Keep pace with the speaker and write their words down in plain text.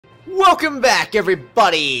Welcome back,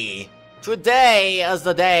 everybody! Today is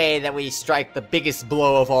the day that we strike the biggest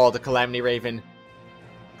blow of all to Calamity Raven.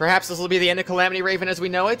 Perhaps this will be the end of Calamity Raven as we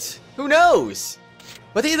know it? Who knows?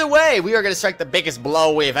 But either way, we are going to strike the biggest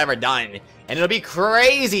blow we've ever done. And it'll be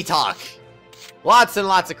crazy talk! Lots and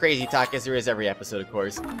lots of crazy talk, as there is every episode, of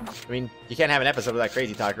course. I mean, you can't have an episode without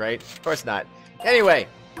crazy talk, right? Of course not. Anyway,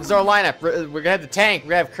 this is our lineup. We're going to have the tank.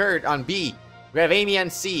 We're going to have Kurt on B. We're going to have Amy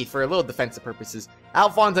on C for a little defensive purposes.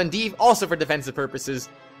 Alphonse on D, also for defensive purposes.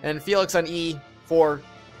 And Felix on E for,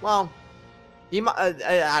 well,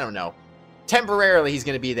 I don't know. Temporarily, he's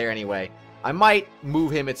going to be there anyway. I might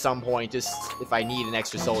move him at some point, just if I need an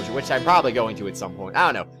extra soldier, which I'm probably going to at some point. I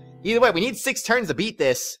don't know. Either way, we need 6 turns to beat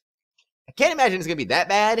this. I can't imagine it's going to be that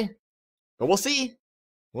bad, but we'll see.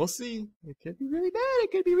 We'll see. It could be really bad.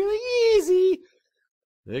 It could be really easy.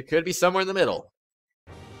 It could be somewhere in the middle.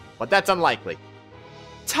 But that's unlikely.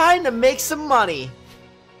 Time to make some money.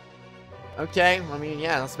 Okay, I mean,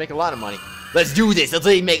 yeah, let's make a lot of money. Let's do this.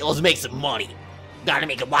 Let's make some money. Gotta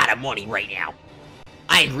make a lot of money right now.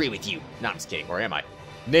 I agree with you. No, I'm just kidding. Or am I?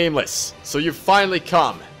 Nameless, so you've finally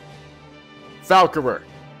come. Valkyria,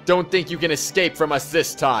 don't think you can escape from us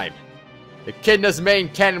this time. Echidna's main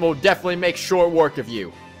cannon will definitely make short work of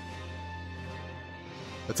you.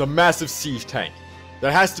 That's a massive siege tank.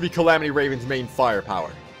 That has to be Calamity Raven's main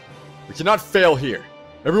firepower. We cannot fail here.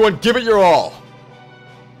 Everyone give it your all!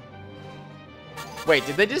 Wait,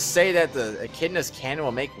 did they just say that the Echidna's cannon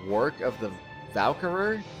will make work of the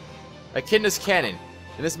Valkyria? Echidna's cannon.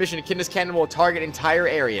 In this mission, Echidna's cannon will target entire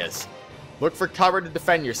areas. Look for cover to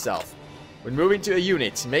defend yourself. When moving to a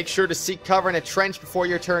unit, make sure to seek cover in a trench before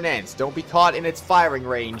your turn ends. Don't be caught in its firing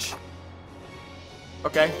range.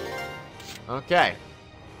 Okay. Okay.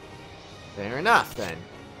 Fair enough, then.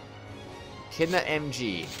 Echidna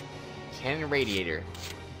MG. Cannon Radiator.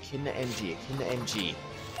 Echidna MG. Echidna MG.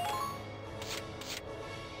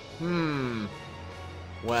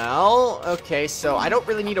 Well, okay, so I don't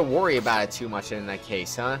really need to worry about it too much in that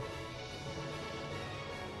case, huh?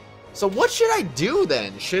 So what should I do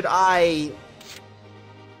then? Should I...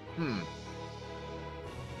 I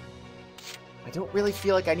don't really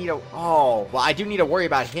feel like I need to... Oh, well, I do need to worry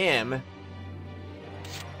about him.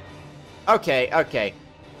 Okay, okay.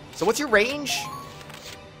 So what's your range?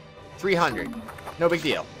 300. No big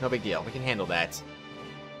deal. No big deal. We can handle that.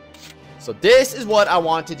 So this is what I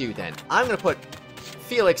want to do then. I'm going to put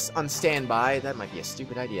Felix on standby. That might be a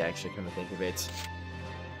stupid idea, actually, come to think of it.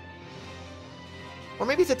 Or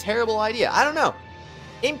maybe it's a terrible idea. I don't know.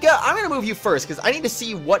 Imka, I'm going to move you first, because I need to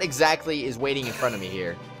see what exactly is waiting in front of me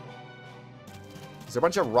here. Is there a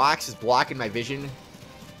bunch of rocks just blocking my vision?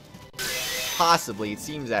 Possibly. It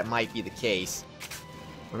seems that might be the case.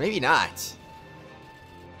 Or maybe not.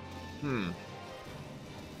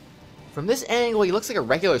 From this angle, he looks like a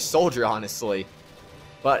regular soldier, honestly.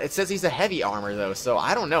 But it says he's a heavy armor, though, so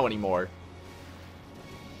I don't know anymore.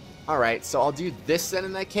 Alright, so I'll do this then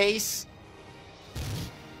in that case.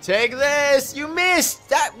 Take this! You missed!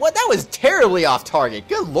 That was terribly off target.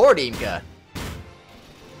 Good lord, Imka.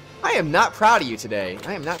 I am not proud of you today.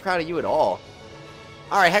 I am not proud of you at all.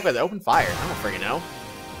 Alright, heck with it. Open fire. I don't friggin' know.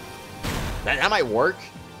 That might work.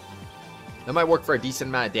 That might work for a decent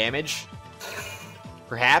amount of damage.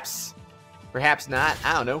 Perhaps. Perhaps not.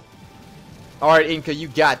 I don't know. Alright, Imka, you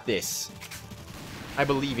got this. I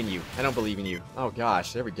believe in you. I don't believe in you. Oh,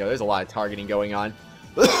 gosh. There we go. There's a lot of targeting going on.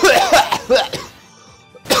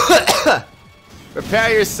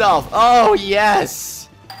 Prepare yourself. Oh, yes.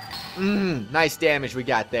 Nice damage we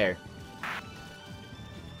got there.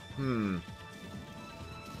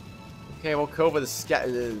 Okay, we'll cover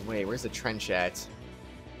the wait, where's the trench at?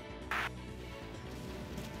 I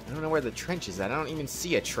don't know where the trench is at. I don't even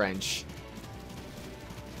see a trench.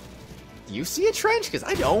 Do you see a trench? Because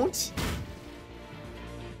I don't.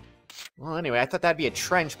 Well, anyway, I thought that'd be a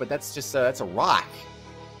trench, but that's just that's a rock.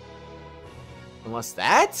 Unless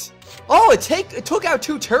that? Oh, it took out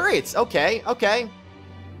 2 turrets. Okay, okay.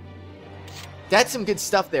 That's some good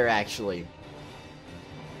stuff there, actually.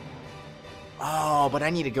 Oh, but I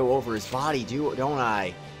need to go over his body, don't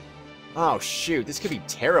I? Oh, shoot. This could be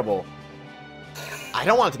terrible. I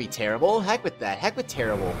don't want it to be terrible. Heck with that. Heck with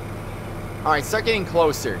terrible. Alright, start getting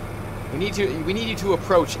closer. We need you to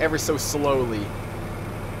approach ever so slowly.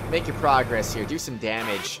 Make your progress here. Do some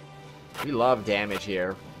damage. We love damage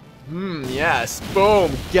here. Yes.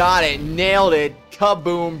 Boom. Got it. Nailed it.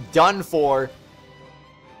 Kaboom. Done for.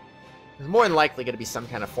 There's more than likely going to be some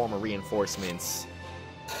kind of form of reinforcements.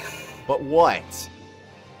 But what?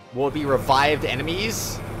 Will it be revived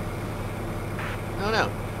enemies? I don't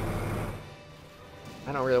know.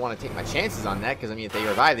 I don't really want to take my chances on that, because, I mean, if they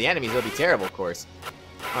revive the enemies, it'll be terrible, of course.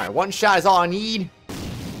 Alright, one shot is all I need.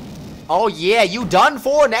 Oh yeah, you done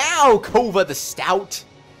for now, Kova the Stout.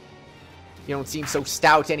 You don't seem so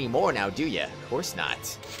stout anymore now, do you? Of course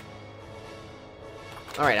not.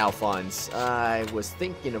 Alright, Alphonse. I was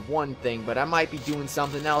thinking of one thing, but I might be doing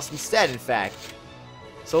something else instead, in fact.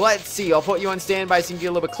 So let's see. I'll put you on standby so you can get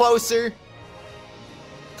a little bit closer.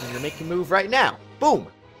 I'm going to make you move right now. Boom.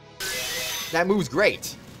 That move's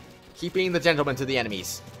great. Keep being the gentleman to the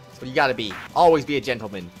enemies. That's what you gotta be. Always be a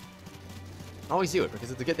gentleman. Always do it,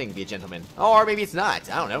 because it's a good thing to be a gentleman. Oh, or maybe it's not.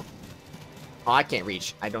 I don't know. Oh, I can't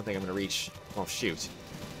reach. I don't think I'm going to reach. Oh, shoot.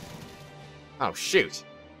 Oh, shoot.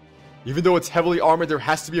 Even though it's heavily armored, there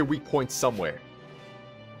has to be a weak point somewhere.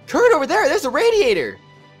 Kurt, over there! There's a radiator!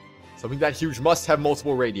 Something that huge must have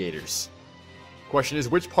multiple radiators. Question is,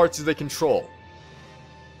 which parts do they control?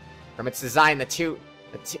 From its design, the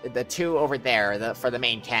two over there, for the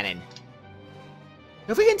main cannon.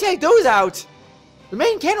 If we can take those out, the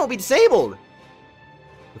main cannon will be disabled.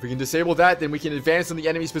 If we can disable that, then we can advance on the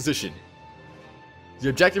enemy's position. The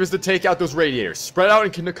objective is to take out those radiators. Spread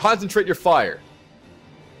out and concentrate your fire.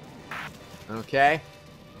 Okay.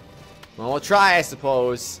 Well, we'll try, I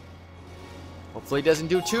suppose. Hopefully it doesn't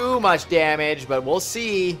do too much damage, but we'll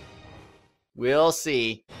see. We'll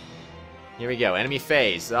see. Here we go, enemy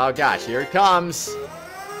phase. Oh gosh, here it comes.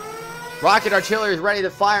 Rocket artillery is ready to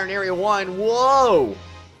fire in Area 1. Whoa!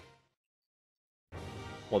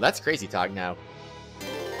 Well, that's crazy talk now.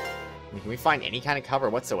 I mean, can we find any kind of cover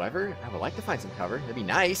whatsoever? I would like to find some cover. That'd be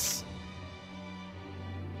nice.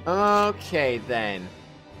 Okay, then.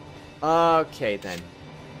 Okay, then.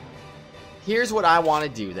 Here's what I want to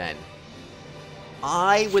do, then.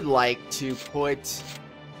 I would like to put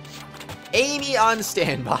Amy on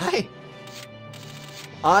standby.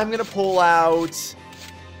 I'm gonna pull out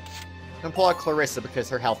Clarissa because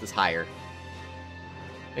her health is higher.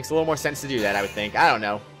 Makes a little more sense to do that, I would think. I don't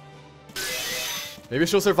know. Maybe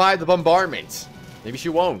she'll survive the bombardment. Maybe she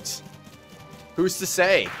won't. Who's to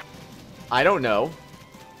say? I don't know.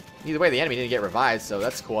 Either way, the enemy didn't get revived, so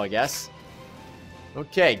that's cool, I guess.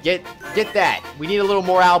 Okay, get that. We need a little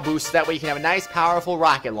morale boost so that way you can have a nice, powerful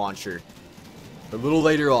rocket launcher. A little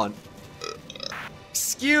later on.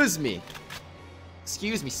 Excuse me.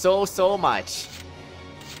 Excuse me so much.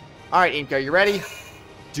 Alright, Inka, you ready?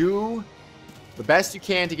 Do the best you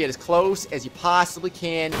can to get as close as you possibly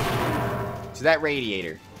can to that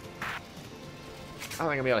radiator. I don't think I'm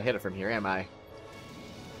gonna be able to hit it from here, am I?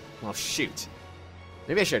 Well, shoot.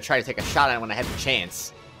 Maybe I should have tried to take a shot at it when I had the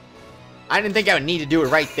chance. I didn't think I would need to do it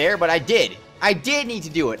right there, but I did. I did need to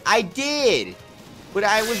do it. I did. But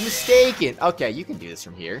I was mistaken. Okay, you can do this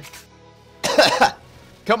from here.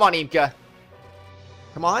 Come on, Imka.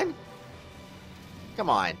 Come on. Come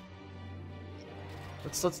on.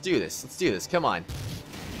 Let's do this. Let's do this. Come on.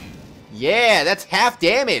 Yeah, that's half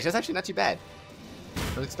damage. That's actually not too bad.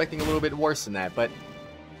 I was expecting a little bit worse than that, but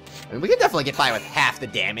I mean, we can definitely get by with half the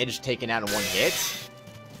damage taken out in one hit.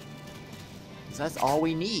 So that's all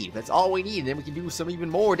we need. That's all we need. Then we can do some even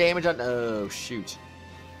more damage on... Oh, shoot.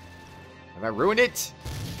 Have I ruined it?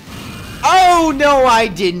 Oh, no, I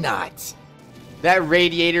did not. That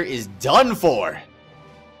radiator is done for.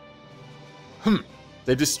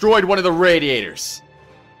 They've destroyed one of the radiators.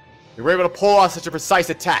 They were able to pull off such a precise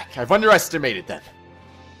attack. I've underestimated them.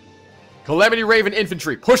 Calamity Raven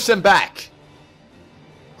infantry, push them back.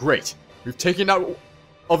 Great. We've taken out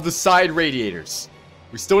of the side radiators.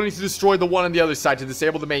 We still need to destroy the one on the other side to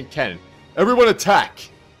disable the main cannon. Everyone attack!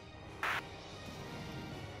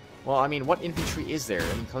 Well, I mean, what infantry is there?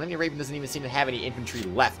 I mean, Calamity Raven doesn't even seem to have any infantry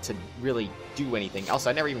left to really do anything. Also,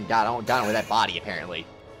 I never even got on with that body, apparently.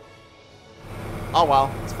 Oh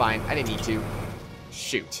well, it's fine. I didn't need to.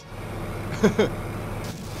 Shoot.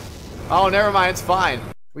 Oh, never mind, it's fine.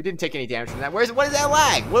 We didn't take any damage from that. What is that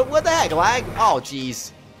lag? What the heck, lag? Oh,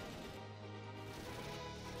 jeez.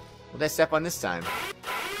 What did I step on this time?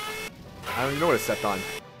 I don't even know what I stepped on.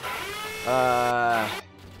 I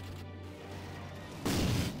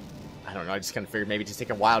don't know, I just kind of figured maybe just take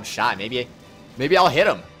a wild shot. Maybe I'll hit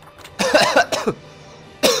him.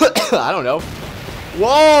 I don't know.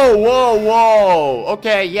 Whoa, whoa, whoa.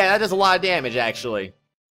 Okay, yeah, that does a lot of damage, actually.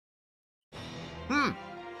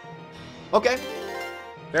 Okay.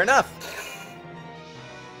 Fair enough.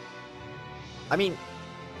 I mean...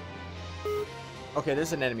 Okay,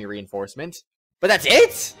 there's an enemy reinforcement. But that's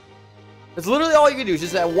it? That's literally all you can do, is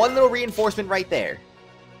just that one little reinforcement right there.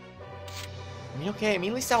 I mean, okay, I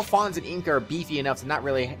mean, at least Alphonse and Inka are beefy enough to not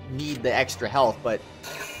really need the extra health, but...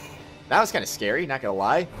 That was kind of scary, not gonna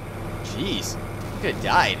lie. Jeez. I could have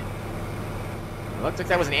died. It looked like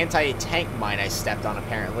that was an anti-tank mine I stepped on,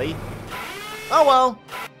 apparently. Oh well.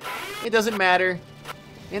 It doesn't matter.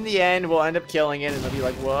 In the end, we'll end up killing it, and they'll be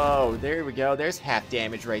like, whoa, there we go. There's half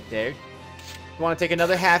damage right there. You want to take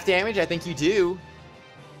another half damage? I think you do.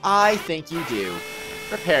 I think you do.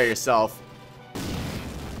 Prepare yourself.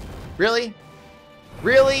 Really?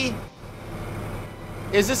 Really?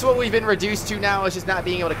 Is this what we've been reduced to now? Is just not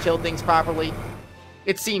being able to kill things properly?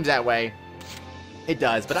 It seems that way. It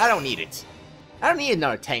does, but I don't need it. I don't need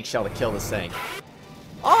another tank shell to kill this thing.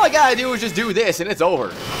 All I gotta do is just do this, and it's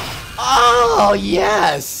over. Oh,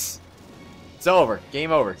 yes! It's over.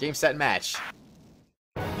 Game over. Game, set, match.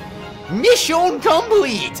 Mission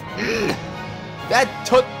complete! That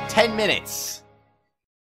took 10 minutes.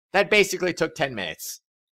 That basically took 10 minutes.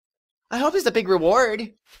 I hope there's a big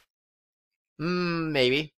reward.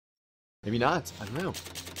 Maybe. Maybe not. I don't know.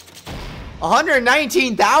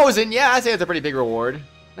 119,000! Yeah, I'd say that's a pretty big reward.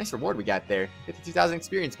 Nice reward we got there. 52,000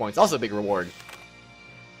 experience points. Also a big reward.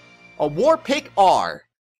 A War Pick R.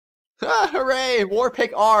 Hooray! War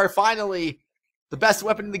Pick R, finally! The best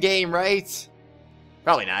weapon in the game, right?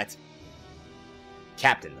 Probably not.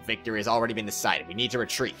 Captain, the victory has already been decided. We need to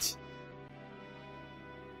retreat.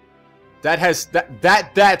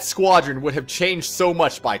 That squadron would have changed so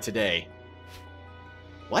much by today.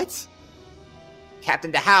 What?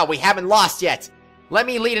 Captain DeHow, we haven't lost yet. Let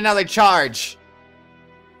me lead another charge.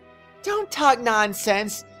 Don't talk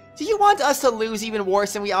nonsense. Do you want us to lose even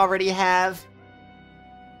worse than we already have?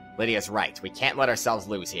 Lydia's right. We can't let ourselves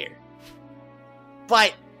lose here.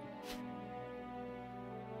 But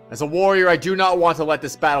as a warrior, I do not want to let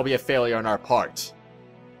this battle be a failure on our part.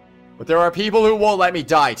 But there are people who won't let me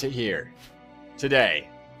die here. Today.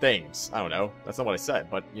 Things. I don't know. That's not what I said,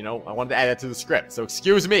 but, you know, I wanted to add that to the script. So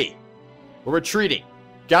excuse me. We're retreating.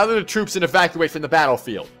 Gather the troops and evacuate from the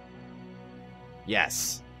battlefield.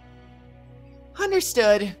 Yes.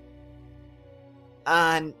 Understood.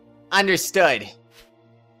 Understood.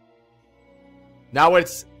 Now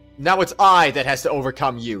it's I that has to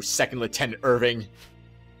overcome you, Second Lieutenant Irving.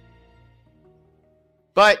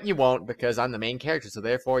 But you won't, because I'm the main character, so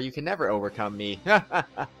therefore you can never overcome me.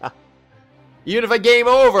 Even if I game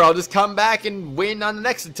over, I'll just come back and win on the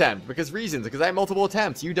next attempt. Because I have multiple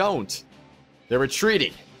attempts. You don't. They're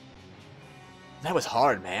retreating. That was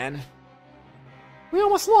hard, man. We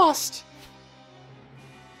almost lost.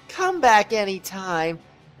 Come back anytime.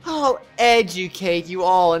 I'll educate you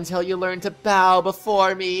all until you learn to bow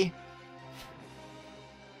before me.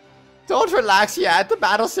 Don't relax yet. The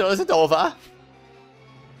battle still isn't over.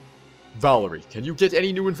 Valerie, can you get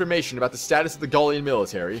any new information about the status of the Gallian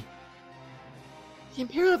military? The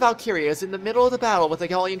Imperial Valkyria is in the middle of the battle with the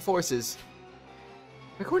Gallian forces.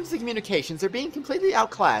 According to the communications, they're being completely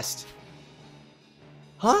outclassed.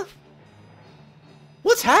 Huh?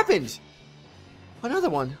 What's happened?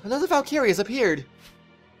 Another Valkyria has appeared.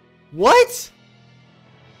 What?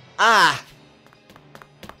 Ah.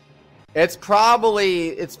 It's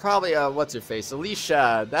probably, what's her face?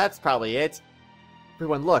 Alicia, that's probably it.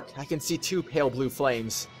 Everyone look, I can see two pale blue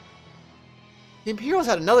flames. The Imperials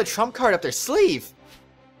had another trump card up their sleeve.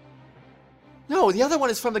 No, the other one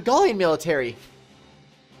is from the Gallian military.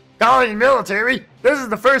 Gallian military? This is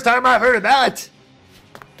the first time I've heard of that!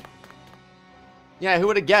 Yeah, who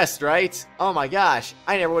would have guessed, right? Oh my gosh,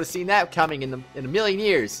 I never would have seen that coming in a million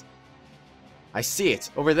years. I see it,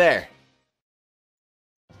 over there.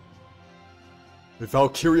 The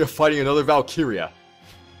Valkyria fighting another Valkyria.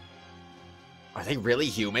 Are they really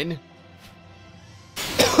human?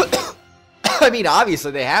 I mean,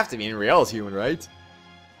 obviously they have to be. Real is human, right?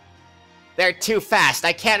 They're too fast.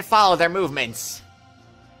 I can't follow their movements.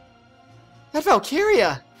 That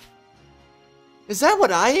Valkyria! Is that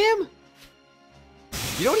what I am?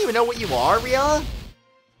 You don't even know what you are, Riella?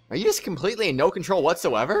 Are you just completely in no control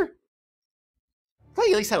whatsoever? I thought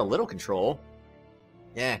you at least had a little control.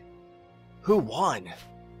 Yeah. Who won?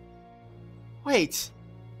 Wait.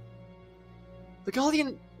 The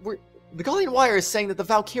Gallian Wire is saying that the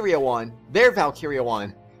Valkyria won. Their Valkyria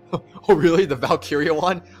won. Oh, really? The Valkyria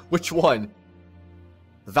won? Which one?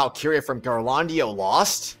 The Valkyria from Garlandio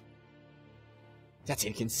lost? That's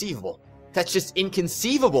inconceivable. That's just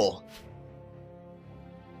inconceivable.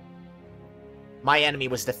 My enemy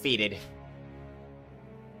was defeated.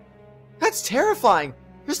 That's terrifying.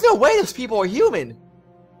 There's no way those people are human.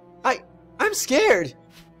 I'm scared.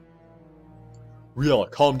 Riella,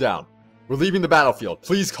 calm down. We're leaving the battlefield.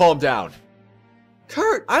 Please calm down.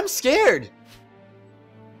 Kurt, I'm scared.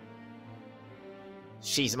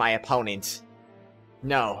 She's my opponent.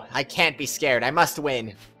 No, I can't be scared. I must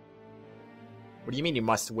win. What do you mean you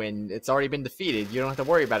must win? It's already been defeated. You don't have to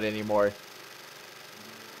worry about it anymore.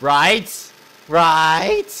 Right?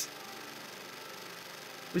 Right?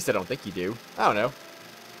 At least I don't think you do. I don't know.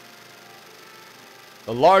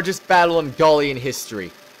 The largest battle in Gallian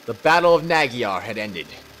history, the Battle of Magyar, had ended.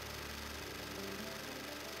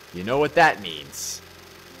 You know what that means.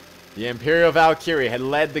 The Imperial Valkyria had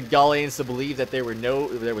led the Gallians to believe that there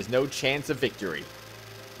was no chance of victory.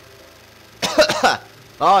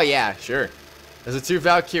 Oh yeah, sure. As the two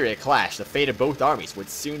Valkyria clashed, the fate of both armies would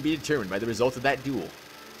soon be determined by the result of that duel.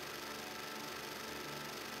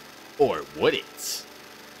 Or would it?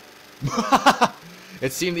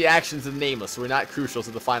 It seemed the actions of Nameless were not crucial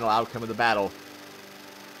to the final outcome of the battle.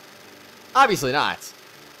 Obviously not.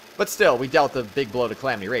 But still, we dealt a big blow to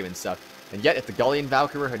Calamity Raven stuff. And yet, if the Gallian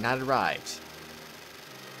Valkyria had not arrived,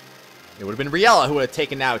 it would have been Riella who would have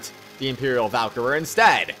taken out the Imperial Valkyria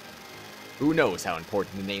instead. Who knows how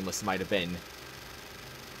important the Nameless might have been.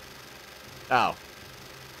 Oh.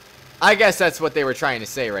 I guess that's what they were trying to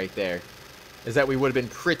say right there. Is that we would have been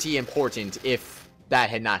pretty important if that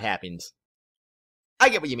had not happened. I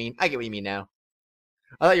get what you mean. I get what you mean now.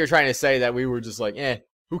 I thought you were trying to say that we were just like,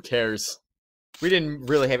 who cares? We didn't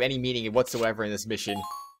really have any meaning whatsoever in this mission.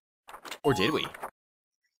 Or did we?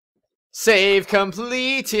 Save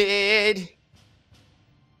completed!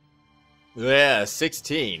 Yeah,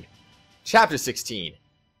 16. Chapter 16.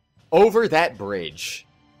 Over that bridge.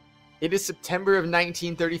 It is September of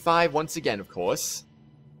 1935, once again, of course.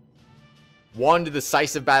 Won the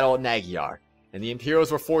decisive battle at Magyar, and the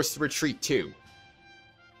Imperials were forced to retreat too.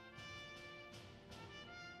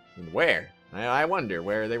 And where? I wonder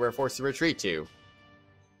where they were forced to retreat to.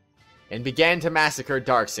 And began to massacre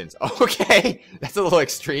Darksons. Okay, that's a little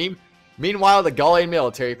extreme. Meanwhile, the Gallian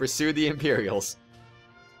military pursued the Imperials.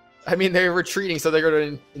 I mean, they're retreating, so they're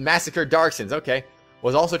going to massacre Darksons. Okay.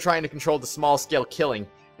 Was also trying to control the small-scale killing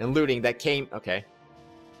and looting that came... Okay.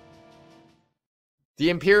 The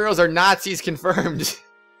Imperials are Nazis confirmed.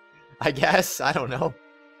 I guess. I don't know.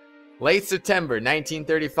 Late September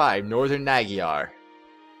 1935, Northern Magyar.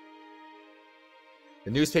 The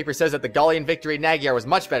newspaper says that the Gallian victory at Magyar was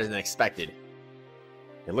much better than expected.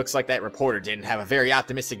 It looks like that reporter didn't have a very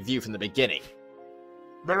optimistic view from the beginning.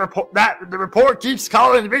 The report keeps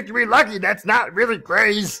calling the victory lucky. That's not really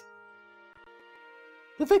praise.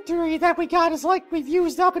 The victory that we got is like we've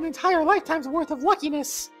used up an entire lifetime's worth of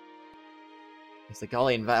luckiness. If the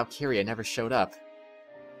Gallian Valkyria never showed up,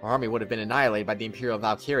 our army would have been annihilated by the Imperial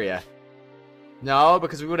Valkyria. No,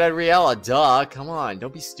 because we would have Riella, duh. Come on,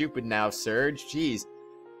 don't be stupid now, Serge. Jeez.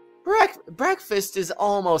 Breakfast is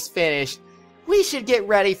almost finished. We should get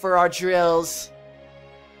ready for our drills.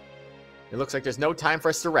 It looks like there's no time for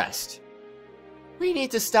us to rest. We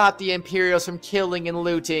need to stop the Imperials from killing and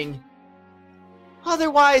looting.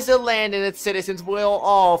 Otherwise, the land and its citizens will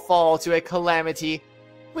all fall to a calamity.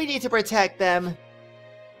 We need to protect them.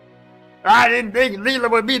 I didn't think Leela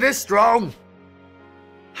would be this strong.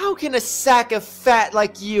 How can a sack of fat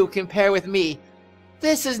like you compare with me?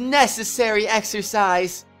 This is necessary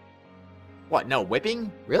exercise. What, no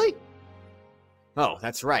whipping? Really? Oh,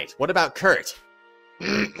 that's right. What about Kurt?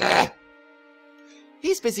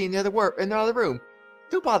 He's busy in the other room.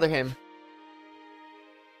 Don't bother him.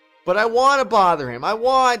 But I want to bother him. I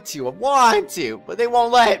want to, but they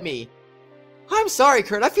won't let me. I'm sorry,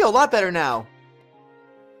 Kurt. I feel a lot better now.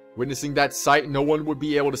 Witnessing that sight, no one would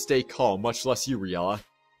be able to stay calm, much less you, Riella.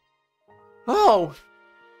 Oh!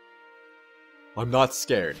 I'm not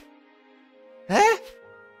scared. Eh?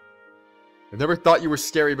 I never thought you were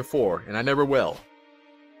scary before, and I never will.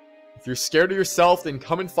 If you're scared of yourself, then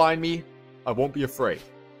come and find me. I won't be afraid.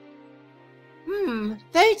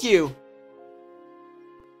 Thank you!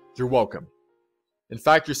 You're welcome. In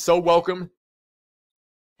fact, you're so welcome.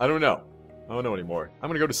 I don't know anymore. I'm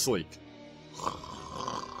gonna go to sleep.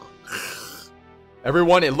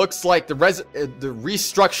 Everyone, it looks like the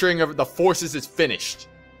restructuring of the forces is finished.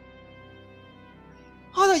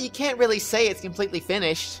 Although you can't really say it's completely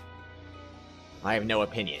finished. I have no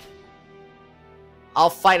opinion. I'll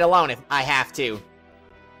fight alone if I have to.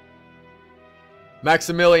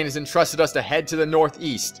 Maximilian has entrusted us to head to the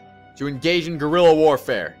northeast to engage in guerrilla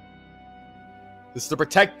warfare. This is to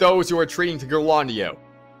protect those who are retreating to Gerlandio.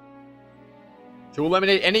 To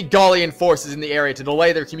eliminate any Gallian forces in the area to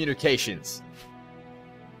delay their communications.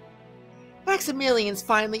 Maximilian's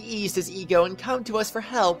finally eased his ego and come to us for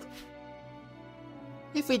help.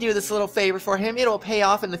 If we do this little favor for him, it'll pay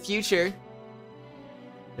off in the future.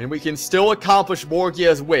 And we can still accomplish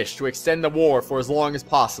Borgia's wish to extend the war for as long as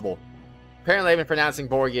possible. Apparently I've been pronouncing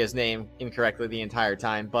Borgia's name incorrectly the entire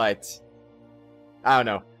time, but... I don't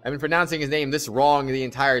know. I've been pronouncing his name this wrong the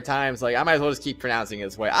entire time, so like, I might as well just keep pronouncing it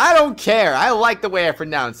this way. I don't care! I like the way I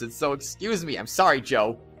pronounce it, so excuse me. I'm sorry,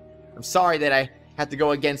 Joe. I'm sorry that I had to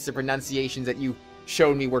go against the pronunciations that you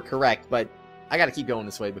showed me were correct, but I gotta keep going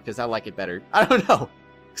this way because I like it better. I don't know.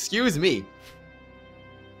 Excuse me.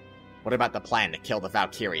 What about the plan to kill the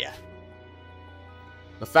Valkyria?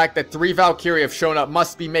 The fact that 3 Valkyria have shown up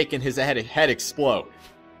must be making his head explode.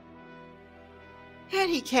 And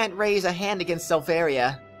he can't raise a hand against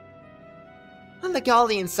Selvaria. On the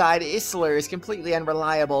Gallian side, Isler is completely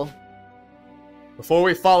unreliable. Before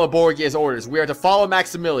we follow Borgia's orders, we are to follow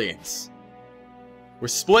Maximilian's. We're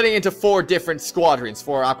splitting into 4 different squadrons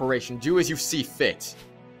for our operation. Do as you see fit.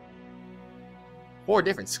 4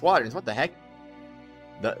 different squadrons? What the heck?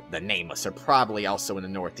 The Nameless are probably also in the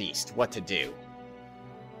northeast. What to do?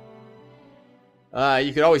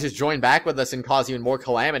 You could always just join back with us and cause even more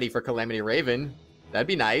calamity for Calamity Raven. That'd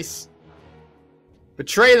be nice.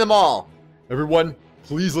 Betray them all! Everyone,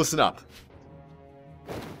 please listen up.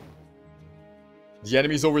 The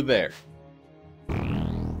enemy's over there.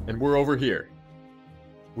 And we're over here.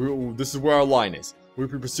 This is where our line is. We'll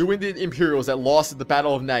be pursuing the Imperials that lost at the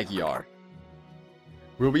Battle of Magyar.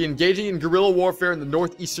 We'll be engaging in guerrilla warfare in the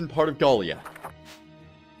northeastern part of Gallia.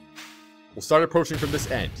 We'll start approaching from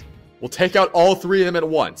this end. We'll take out all 3 of them at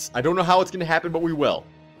once. I don't know how it's going to happen, but we will.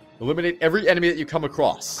 Eliminate every enemy that you come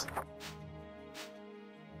across.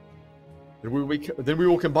 Then we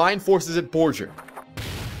will combine forces at Borgia.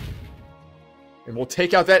 And we'll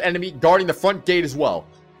take out that enemy guarding the front gate as well.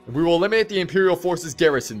 And we will eliminate the Imperial forces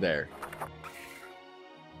garrison there.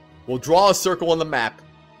 We'll draw a circle on the map,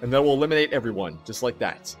 and then we'll eliminate everyone, just like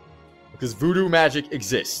that. Because voodoo magic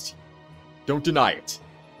exists. Don't deny it.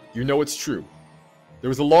 You know it's true. There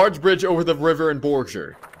was a large bridge over the river in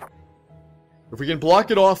Borgia. If we can block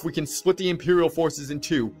it off, we can split the Imperial forces in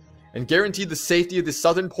 2 and guarantee the safety of the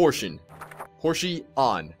southern portion. Porshi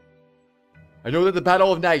on. I know that the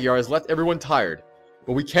Battle of Magyar has left everyone tired,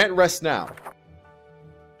 but we can't rest now.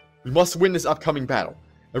 We must win this upcoming battle.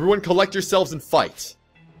 Everyone collect yourselves and fight.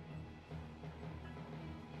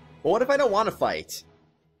 But what if I don't want to fight?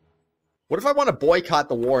 What if I want to boycott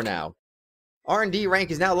the war now? R&D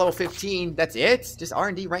rank is now level 15. That's it? Just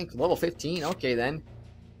R&D rank level 15? Okay then.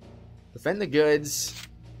 Defend the goods.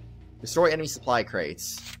 Destroy enemy supply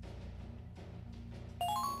crates.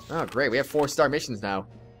 Oh great, we have 4-star missions now.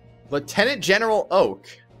 Lieutenant General Oak.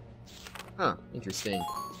 Huh, interesting.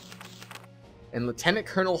 And Lieutenant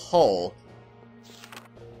Colonel Hull.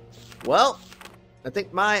 Well, I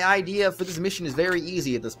think my idea for this mission is very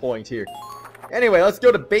easy at this point here. Anyway, let's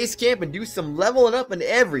go to base camp and do some leveling up and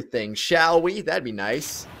everything, shall we? That'd be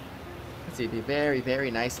nice. Let's see, it'd be very, very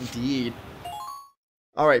nice indeed.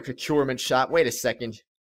 Alright, procurement shop. Wait a second.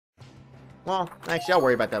 Well, actually, I'll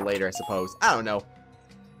worry about that later, I suppose. I don't know.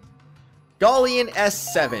 Gallian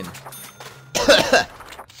S7.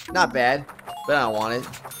 Not bad, but I don't want it.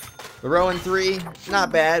 The Rowan 3,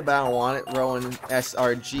 not bad, but I don't want it. Rowan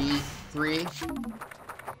SRG 3.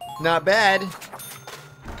 Not bad,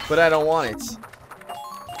 but I don't want it.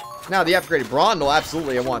 Now, the upgraded Brondel,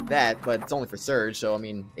 absolutely, I want that, but it's only for Surge, so, I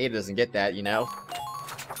mean, Ada doesn't get that, you know?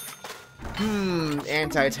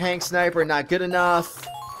 Anti-tank sniper, not good enough.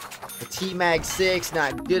 The T-Mag 6,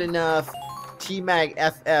 not good enough. T-Mag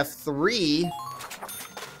FF3.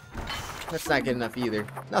 That's not good enough either.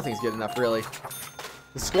 Nothing's good enough, really.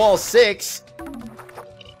 The Squall 6.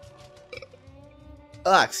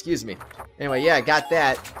 Excuse me. Anyway, yeah, I got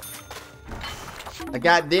that. I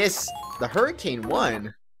got this. The Hurricane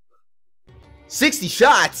 1. 60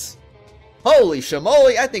 shots! Holy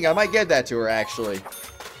shamoly! I think I might get that to her, actually.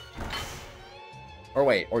 Or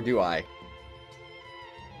wait, or do I?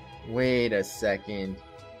 Wait a second.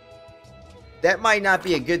 That might not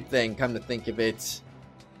be a good thing, come to think of it.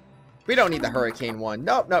 We don't need the Hurricane 1.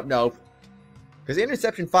 Nope, nope, nope. Because the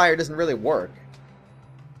interception fire doesn't really work.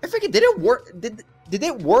 I forget, did it work? Did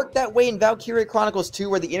it work that way in Valkyria Chronicles 2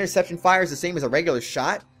 where the interception fire is the same as a regular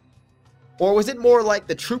shot? Or was it more like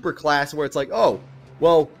the Trooper class where it's like, oh,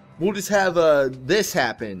 well, we'll just have this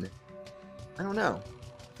happen? I don't know.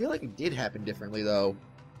 I feel like it did happen differently, though.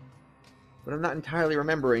 But I'm not entirely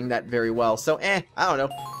remembering that very well. So, I don't know.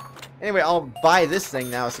 Anyway, I'll buy this thing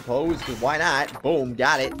now, I suppose, because why not? Boom,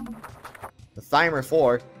 got it. The Thymer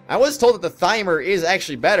 4. I was told that the Thymer is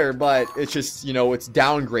actually better, but it's just, you know, it's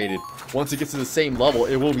downgraded. Once it gets to the same level,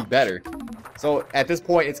 it will be better. So, at this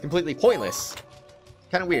point, it's completely pointless.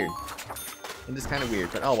 Kind of weird. And just kind of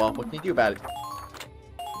weird, but oh well, what can you do about it?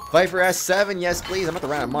 Viper S7, yes please, I'm about to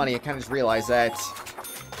run out of money, I kind of just realized that.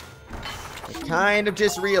 I'm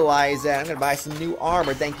gonna buy some new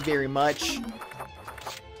armor, thank you very much.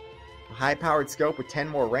 A high-powered scope with 10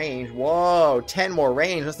 more range, whoa, 10 more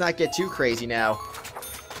range, let's not get too crazy now.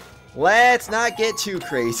 Let's not get too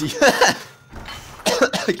crazy.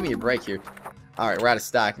 Give me a break here. Alright, we're out of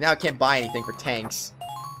stock, now I can't buy anything for tanks.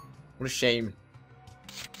 What a shame.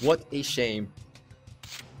 What a shame.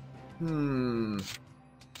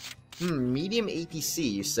 Medium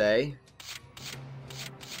APC, you say?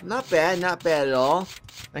 Not bad at all.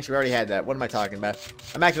 Actually, we already had that. What am I talking about?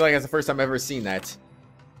 I'm acting like that's the first time I've ever seen that.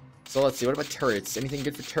 So let's see, what about turrets? Anything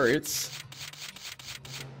good for turrets?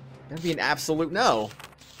 That'd be an absolute no.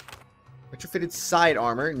 Retrofitted side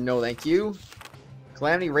armor, no thank you.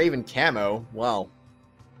 Calamity Raven camo, well.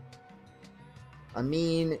 I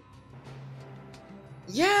mean...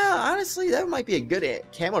 yeah, honestly, that might be a good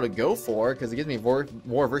camo to go for, because it gives me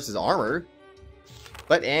more versus armor.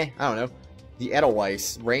 But I don't know. The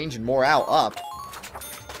Edelweiss, range and morale up.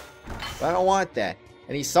 But I don't want that.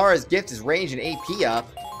 And Isara's gift is range and AP up.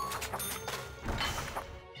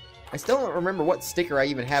 I still don't remember what sticker I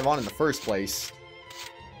even have on in the first place.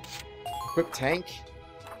 Equip tank.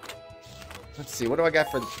 Let's see, what do I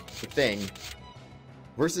got for the thing?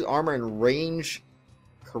 Versus armor and range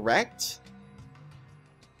correct?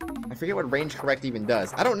 I forget what range correct even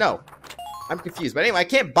does. I don't know. I'm confused. But anyway, I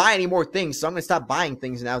can't buy any more things, so I'm going to stop buying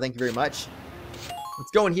things now. Thank you very much.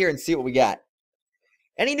 Let's go in here and see what we got.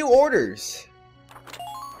 Any new orders?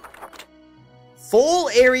 Full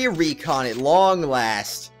area recon at long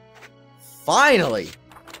last. Finally!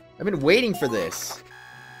 I've been waiting for this.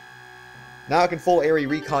 Now I can full area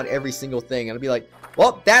recon every single thing. And I'll be like,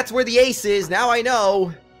 well, that's where the ace is. Now I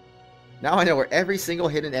know. Now I know where every single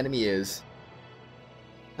hidden enemy is.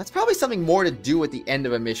 That's probably something more to do at the end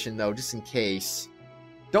of a mission, though, just in case.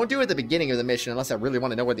 Don't do it at the beginning of the mission unless I really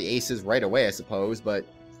want to know where the ace is right away, I suppose, but...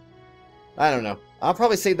 I don't know. I'll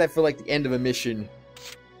probably save that for, like, the end of a mission.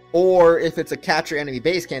 Or, if it's a capture enemy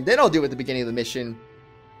base camp, then I'll do it at the beginning of the mission.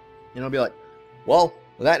 And I'll be like, well,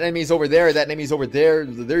 that enemy's over there, that enemy's over there.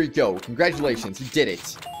 There you go. Congratulations, you did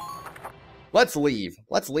it. Let's leave.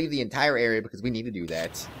 Let's leave the entire area because we need to do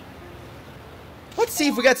that. Let's see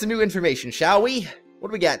if we got some new information, shall we? What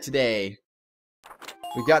do we got today?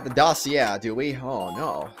 We got the dossier, do we? Oh,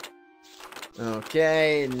 no.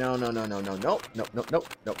 Okay, no.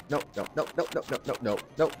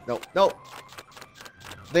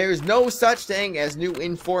 There's no such thing as new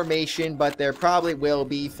information, but there probably will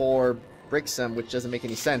be for Brixham, which doesn't make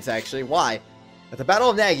any sense, actually. Why? At the Battle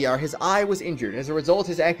of Magyar, his eye was injured. As a result,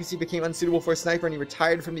 his accuracy became unsuitable for a sniper, and he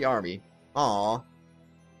retired from the army. Aww.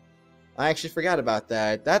 I actually forgot about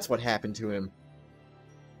that. That's what happened to him.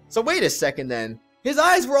 So wait a second, then. His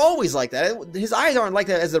eyes were always like that. His eyes aren't like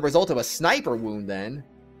that as a result of a sniper wound, then.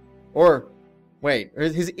 Or, wait,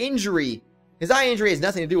 his injury... his eye injury has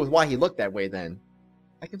nothing to do with why he looked that way, then.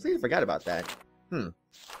 I completely forgot about that.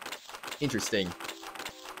 Interesting.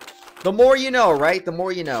 The more you know, right? The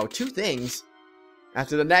more you know. Two things.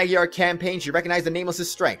 After the Magyar campaign, she recognized the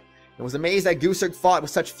Nameless' strength, and was amazed that Gusark fought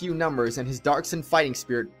with such few numbers, and his Darkson fighting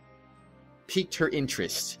spirit piqued her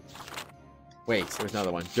interest. Wait, there's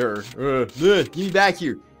another one. Give me back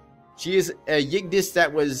here. She is a Yigdis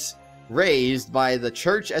that was raised by the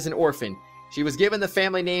church as an orphan. She was given the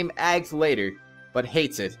family name Agth later, but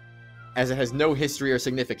hates it, as it has no history or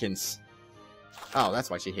significance. Oh, that's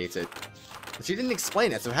why she hates it. But she didn't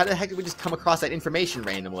explain that, so how the heck did we just come across that information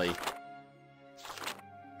randomly?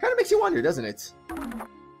 Kind of makes you wonder, doesn't it?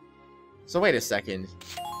 So wait a second.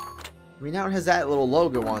 I mean, now it has that little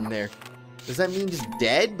logo on there. Does that mean just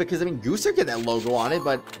dead? Because, I mean, Gusark had that logo on it,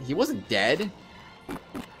 but he wasn't dead.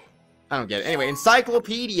 I don't get it. Anyway,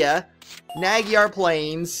 Encyclopedia, Magyar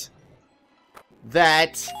Plains,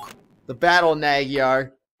 that, the Battle of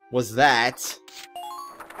Magyar was that.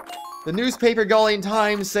 The newspaper Gallian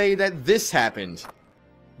Times say that this happened.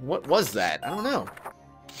 What was that? I don't know.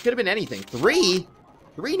 Could have been anything. Three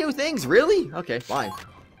new things? Really? Okay, fine.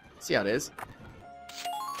 See how it is.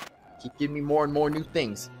 Keep giving me more and more new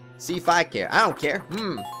things. See if I care. I don't care.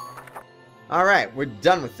 Alright, we're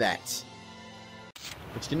done with that.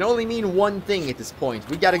 Which can only mean one thing at this point.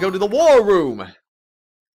 We gotta go to the war room!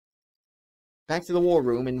 Back to the war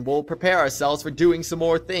room, and we'll prepare ourselves for doing some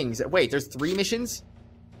more things. Wait, there's 3 missions?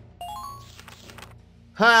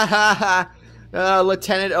 Ha ha ha!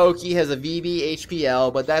 Lieutenant Oki has a VB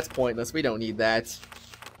HPL, but that's pointless. We don't need that.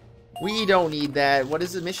 We don't need that. What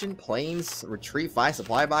is the mission? Planes? Retrieve 5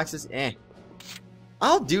 supply boxes? Eh.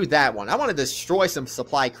 I'll do that one. I want to destroy some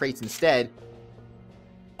supply crates instead.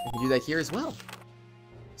 I can do that here as well.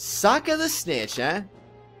 Sucker the snitch, huh?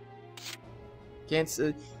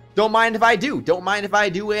 Can't... don't mind if I do. Don't mind if I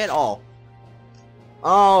do at all.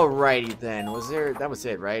 Alrighty then. Was there... that was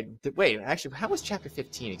it, right? Wait, actually, how was Chapter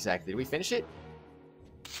 15 exactly? Did we finish it?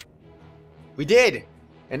 We did!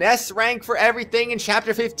 An S rank for everything in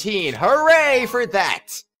Chapter 15. Hooray for that!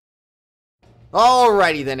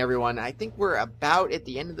 Alrighty then, everyone. I think we're about at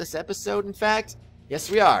the end of this episode, in fact. Yes,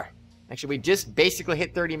 we are. Actually, we just basically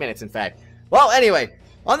hit 30 minutes, in fact. Well, anyway,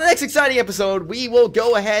 On the next exciting episode, we will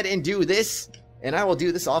go ahead and do this. And I will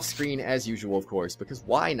do this off screen as usual, of course, because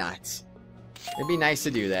why not? It'd be nice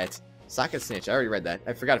to do that. Socket Snitch, I already read that.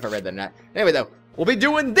 I forgot if I read that or not. Anyway, though, we'll be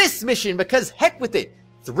doing this mission because heck with it.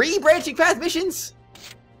 3 branching path missions?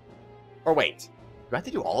 Or wait, do I have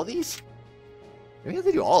to do all of these? Maybe I have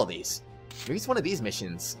to do all of these. Maybe it's one of these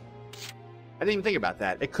missions. I didn't even think about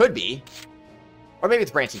that. It could be. Or maybe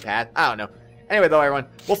it's branching path. I don't know. Anyway, though, everyone,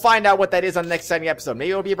 we'll find out what that is on the next exciting episode.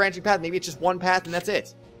 Maybe it'll be a branching path. Maybe it's just one path and that's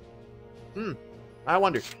it. I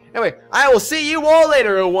wonder. Anyway, I will see you all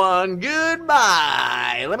later, everyone.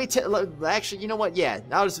 Goodbye. Let me actually, you know what? Yeah,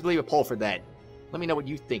 I'll just leave a poll for that. Let me know what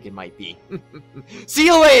you think it might be. See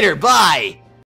you later. Bye.